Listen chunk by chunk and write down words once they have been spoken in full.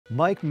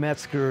Mike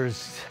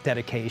Metzger's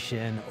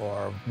dedication,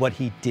 or what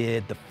he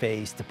did, the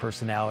face, the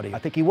personality, I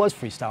think he was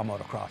freestyle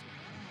motocross.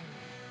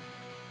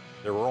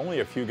 There were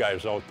only a few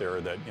guys out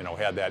there that,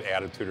 had that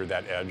attitude or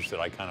that edge that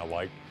I kind of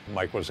liked.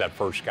 Mike was that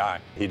first guy.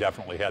 He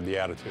definitely had the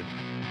attitude.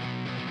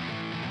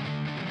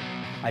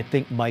 I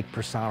think Mike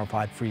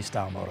personified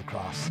freestyle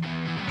motocross.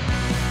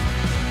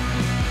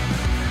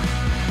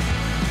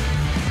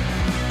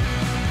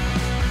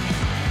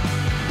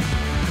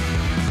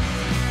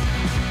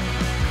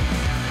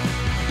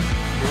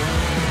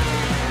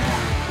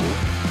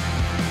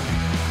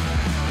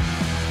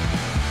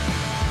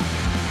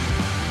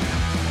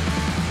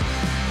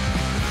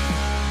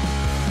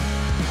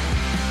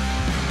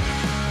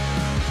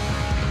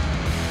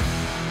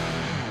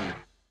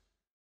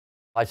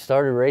 I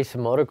started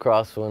racing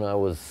motocross when I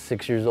was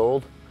 6 years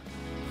old.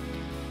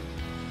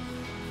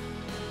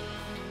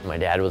 My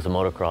dad was a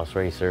motocross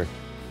racer.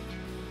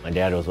 My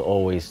dad was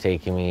always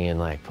taking me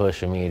and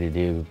pushing me to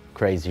do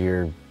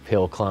crazier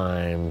hill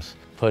climbs,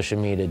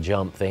 pushing me to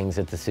jump things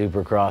at the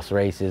supercross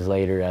races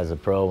later as a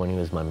pro when he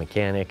was my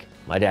mechanic.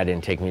 My dad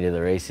didn't take me to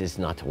the races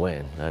not to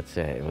win. That's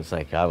it. It was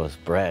like I was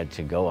bred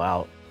to go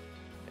out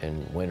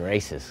and win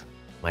races.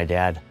 My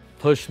dad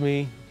pushed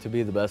me to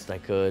be the best I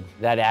could.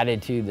 That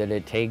attitude that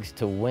it takes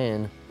to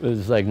win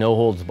is like no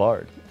holds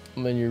barred. I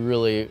mean,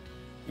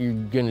 you're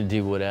gonna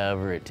do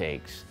whatever it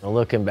takes. Now,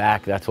 looking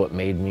back, that's what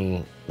made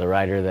me the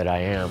rider that I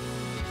am.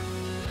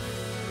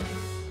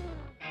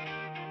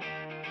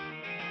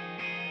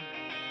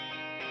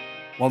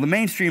 While the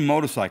mainstream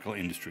motorcycle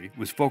industry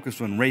was focused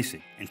on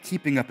racing and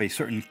keeping up a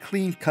certain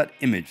clean-cut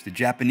image the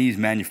Japanese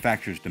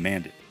manufacturers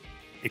demanded,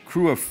 a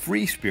crew of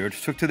free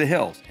spirits took to the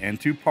hills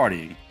and to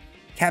partying,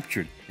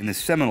 captured in the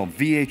seminal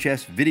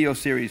VHS video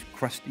series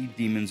Crusty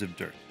Demons of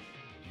Dirt.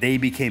 They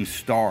became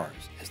stars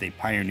as they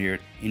pioneered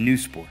a new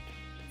sport,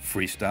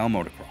 freestyle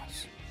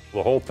motocross.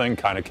 The whole thing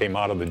kind of came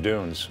out of the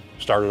dunes.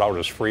 Started out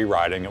as free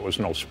riding, it was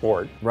no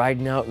sport.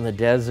 Riding out in the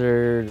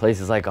desert,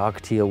 places like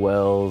Ocotillo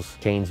Wells,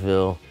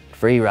 Canesville,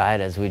 free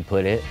ride as we'd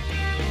put it.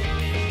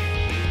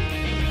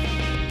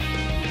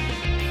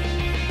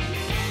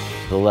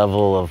 The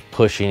level of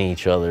pushing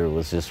each other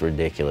was just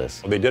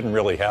ridiculous. They didn't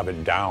really have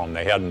it down.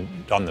 They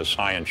hadn't done the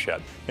science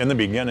yet. In the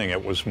beginning,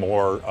 it was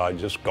more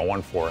just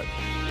going for it.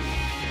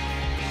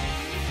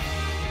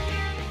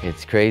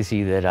 It's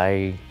crazy that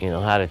I,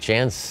 had a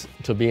chance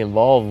to be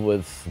involved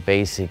with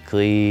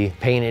basically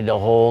painted a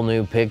whole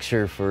new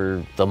picture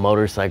for the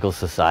motorcycle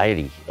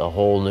society. A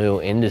whole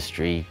new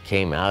industry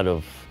came out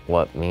of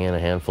what me and a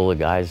handful of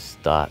guys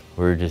thought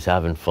we were just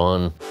having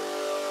fun.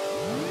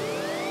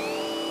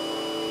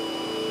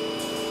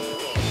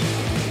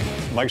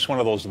 Mike's one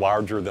of those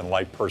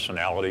larger-than-life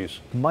personalities.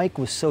 Mike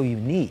was so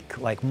unique.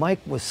 Mike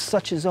was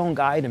such his own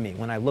guy to me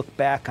when I look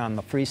back on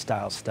the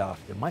freestyle stuff.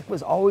 Mike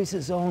was always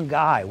his own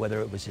guy,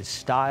 whether it was his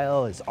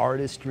style, his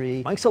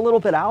artistry. Mike's a little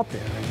bit out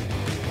there.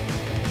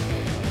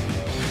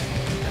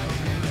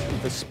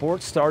 The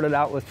sport started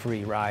out with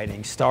free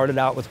riding, started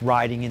out with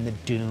riding in the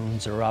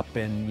dunes or up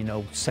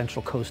in,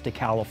 central coast of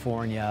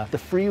California. The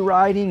free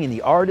riding and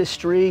the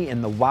artistry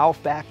and the wow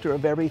factor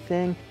of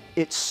everything,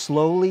 it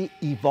slowly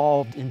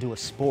evolved into a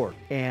sport.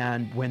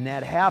 And when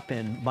that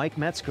happened, Mike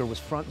Metzger was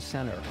front and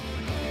center.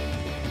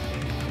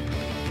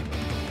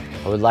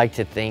 I would like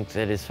to think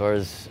that as far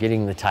as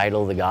getting the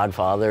title, the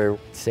Godfather,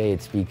 say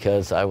it's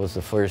because I was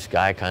the first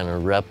guy kind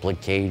of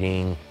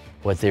replicating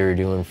what they were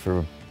doing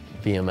for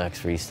BMX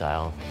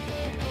freestyle.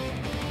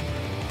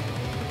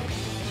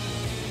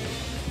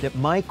 That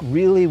Mike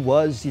really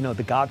was,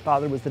 the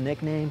Godfather was the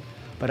nickname,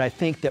 but I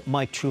think that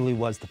Mike truly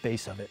was the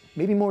face of it,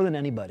 maybe more than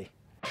anybody.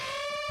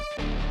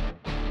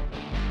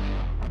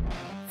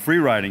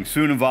 Freeriding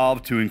soon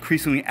evolved to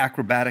increasingly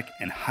acrobatic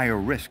and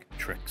higher-risk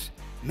tricks,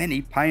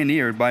 many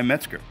pioneered by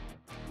Metzger.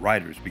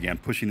 Riders began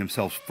pushing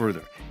themselves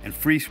further, and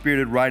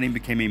free-spirited riding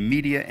became a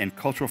media and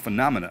cultural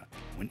phenomena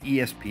when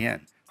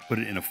ESPN put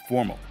it in a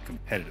formal,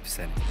 competitive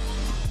setting.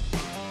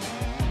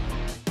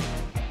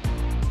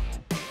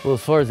 Well,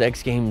 as far as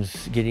X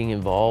Games getting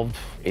involved,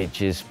 it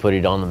just put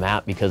it on the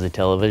map because of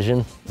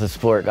television. The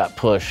sport got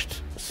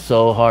pushed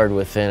so hard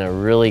within a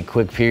really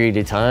quick period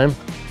of time.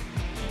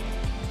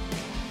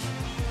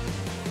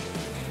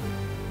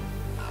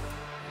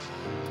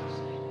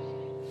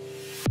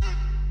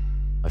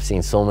 I've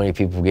seen so many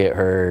people get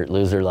hurt,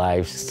 lose their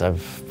lives.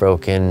 I've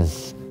broken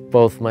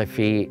both my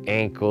feet,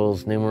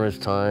 ankles numerous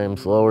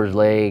times, lower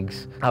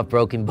legs. I've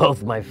broken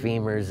both my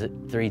femurs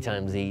 3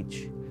 times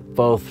each.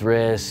 Both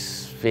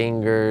wrists,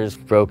 fingers,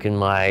 broken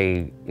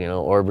my,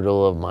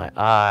 orbital of my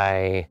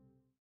eye.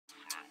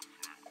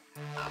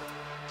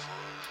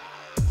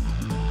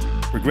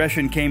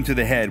 Progression came to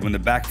the head when the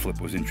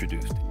backflip was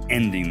introduced,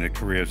 ending the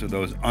careers of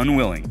those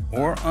unwilling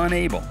or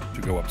unable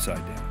to go upside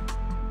down.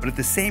 But at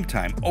the same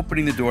time,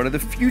 opening the door to the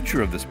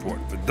future of the sport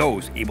for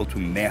those able to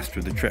master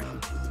the trick.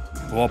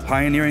 While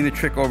pioneering the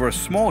trick over a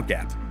small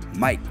gap,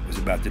 Mike was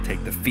about to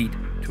take the feat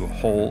to a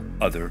whole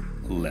other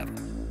level.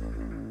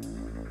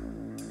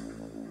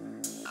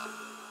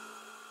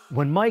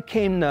 When Mike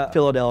came to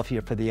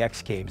Philadelphia for the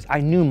X Games, I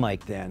knew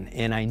Mike then,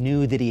 and I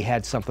knew that he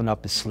had something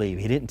up his sleeve.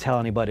 He didn't tell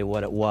anybody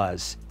what it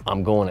was.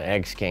 I'm going to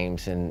X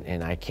Games,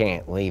 and I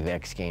can't leave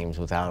X Games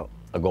without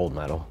a gold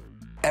medal.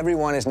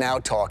 Everyone is now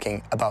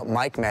talking about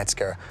Mike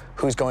Metzger,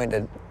 who's going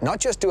to not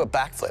just do a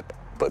backflip,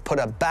 but put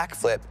a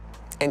backflip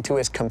into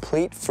his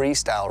complete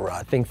freestyle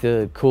run. I think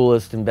the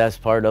coolest and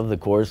best part of the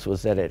course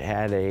was that it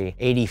had a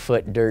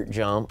 80-foot dirt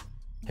jump,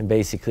 and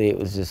basically it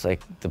was just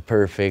like the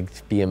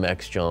perfect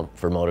BMX jump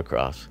for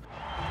motocross.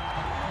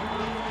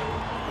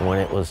 When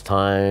it was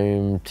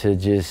time to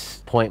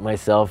just point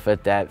myself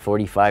at that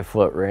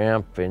 45-foot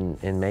ramp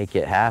and make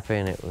it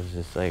happen, it was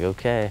just like,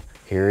 okay,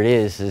 here it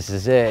is, this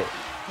is it.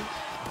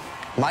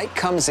 Mike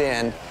comes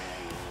in,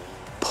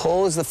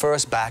 pulls the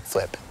first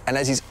backflip, and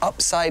as he's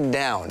upside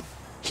down,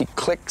 he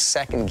clicks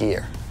second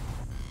gear.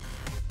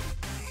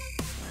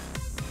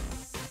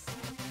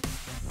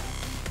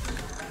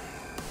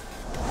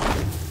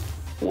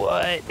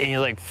 What? And he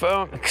like,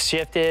 boom,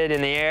 shifted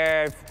in the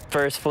air,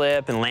 first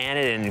flip, and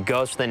landed, and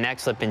goes for the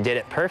next flip and did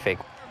it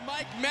perfect.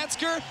 Mike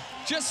Metzger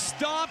just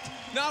stomped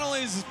not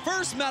only his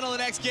first medal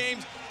at X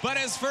Games, but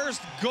his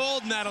first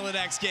gold medal at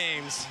X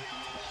Games.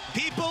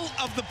 People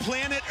of the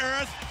planet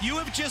Earth, you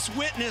have just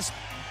witnessed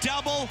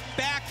double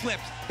backflips,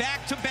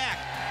 back to back.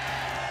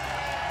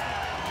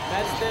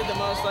 Metz did the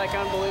most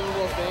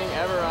unbelievable thing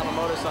ever on a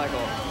motorcycle.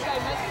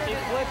 He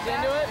flipped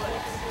into it,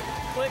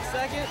 clicked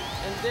second,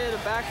 and did a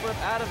backflip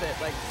out of it,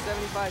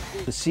 75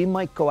 feet. To see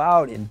Mike go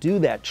out and do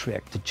that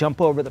trick, to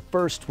jump over the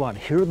first one,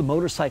 hear the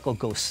motorcycle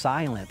go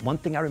silent. One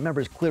thing I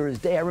remember as clear as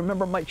day, I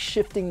remember Mike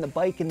shifting the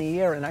bike in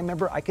the air, and I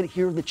remember I could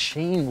hear the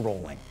chain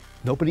rolling.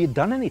 Nobody had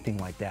done anything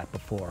like that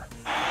before.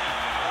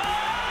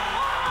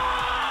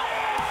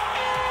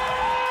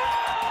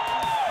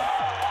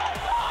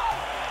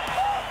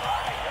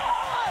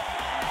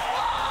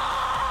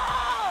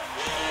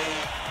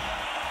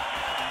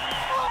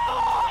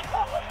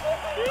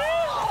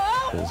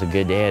 It was a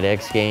good day at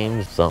X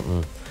Games,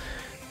 something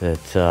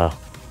that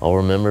I'll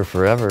remember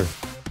forever.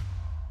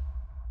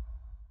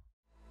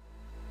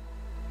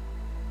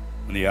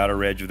 On the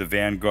outer edge of the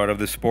vanguard of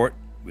the sport,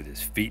 with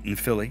his feet in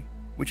Philly,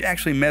 which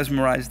actually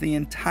mesmerized the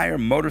entire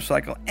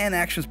motorcycle and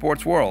action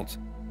sports worlds,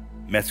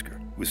 Metzger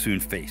was soon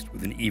faced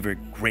with an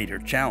even greater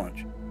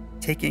challenge,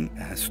 taking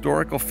a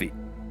historical feat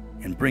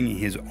and bringing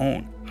his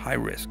own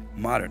high-risk,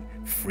 modern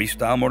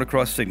freestyle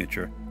motocross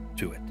signature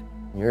to it.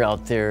 You're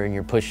out there and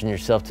you're pushing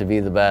yourself to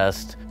be the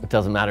best. It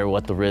doesn't matter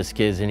what the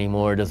risk is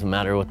anymore. It doesn't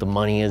matter what the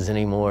money is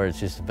anymore. It's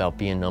just about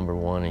being number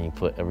one, and you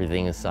put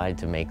everything aside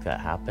to make that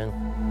happen.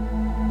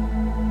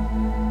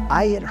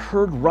 I had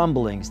heard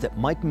rumblings that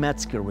Mike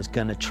Metzger was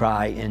going to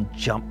try and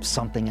jump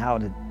something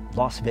out at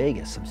Las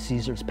Vegas, some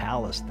Caesar's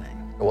Palace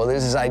thing. Well,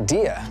 there's this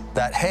idea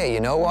that, hey, you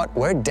know what?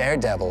 We're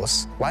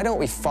daredevils. Why don't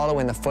we follow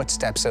in the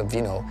footsteps of,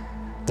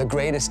 the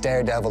greatest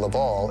daredevil of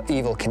all,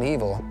 Evel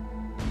Knievel?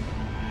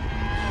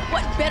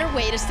 What better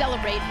way to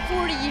celebrate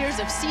 40 years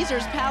of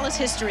Caesar's Palace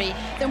history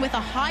than with a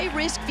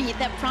high-risk feat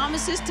that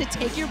promises to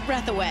take your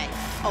breath away?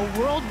 A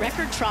world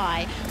record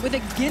try with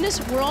a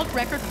Guinness World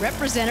Record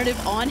representative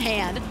on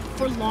hand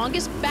for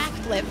longest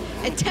backflip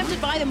attempted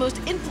by the most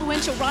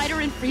influential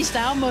rider in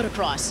freestyle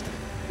motocross.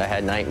 I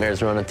had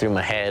nightmares running through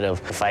my head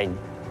of if I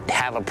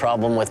have a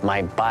problem with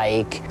my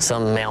bike,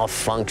 some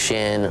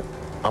malfunction,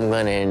 I'm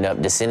going to end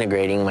up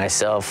disintegrating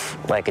myself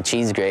like a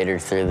cheese grater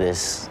through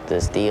this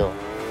deal.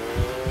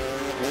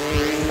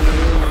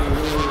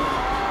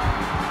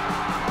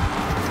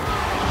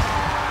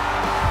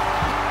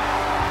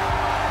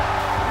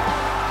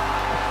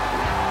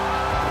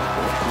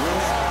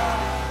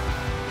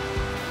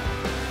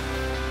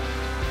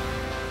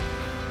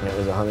 It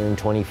was a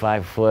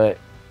 125-foot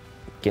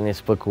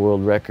Guinness Book of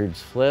World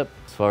Records flip.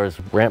 As far as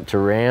ramp to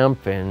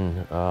ramp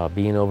and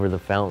being over the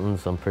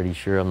fountains, I'm pretty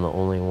sure I'm the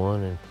only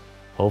one, and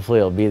hopefully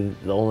I'll be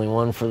the only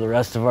one for the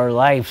rest of our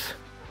lives.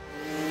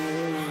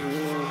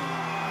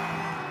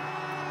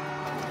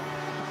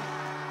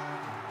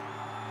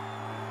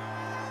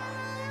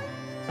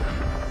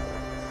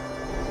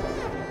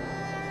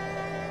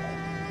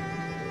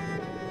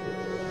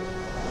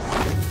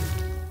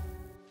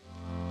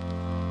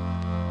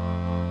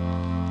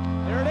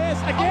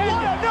 Again.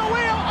 A no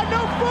wheel, a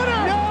no-footer!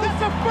 No. That's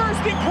the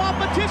first in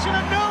competition,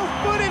 a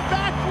no-footed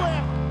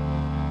backflip!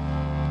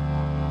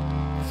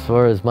 As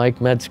far as Mike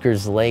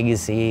Metzger's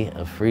legacy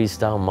of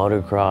freestyle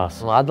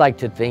motocross, well, I'd like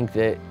to think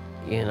that,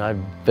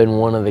 I've been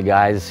one of the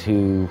guys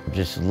who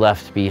just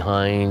left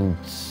behind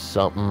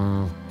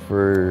something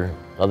for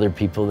other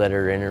people that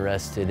are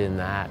interested in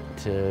that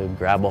to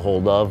grab a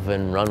hold of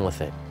and run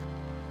with it.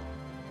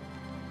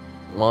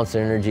 Monster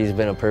Energy has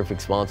been a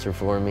perfect sponsor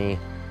for me.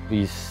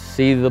 You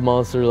see the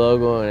Monster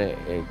logo and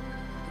it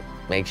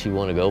makes you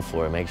want to go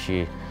for it. It makes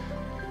you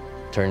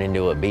turn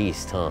into a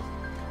beast, huh?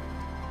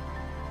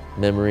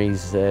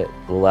 Memories that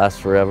will last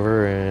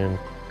forever, and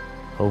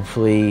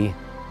hopefully,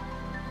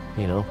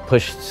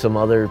 push some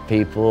other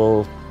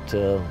people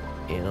to,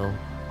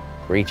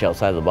 reach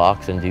outside the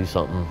box and do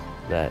something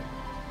that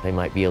they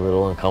might be a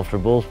little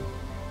uncomfortable,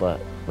 but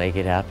make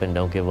it happen,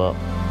 don't give up.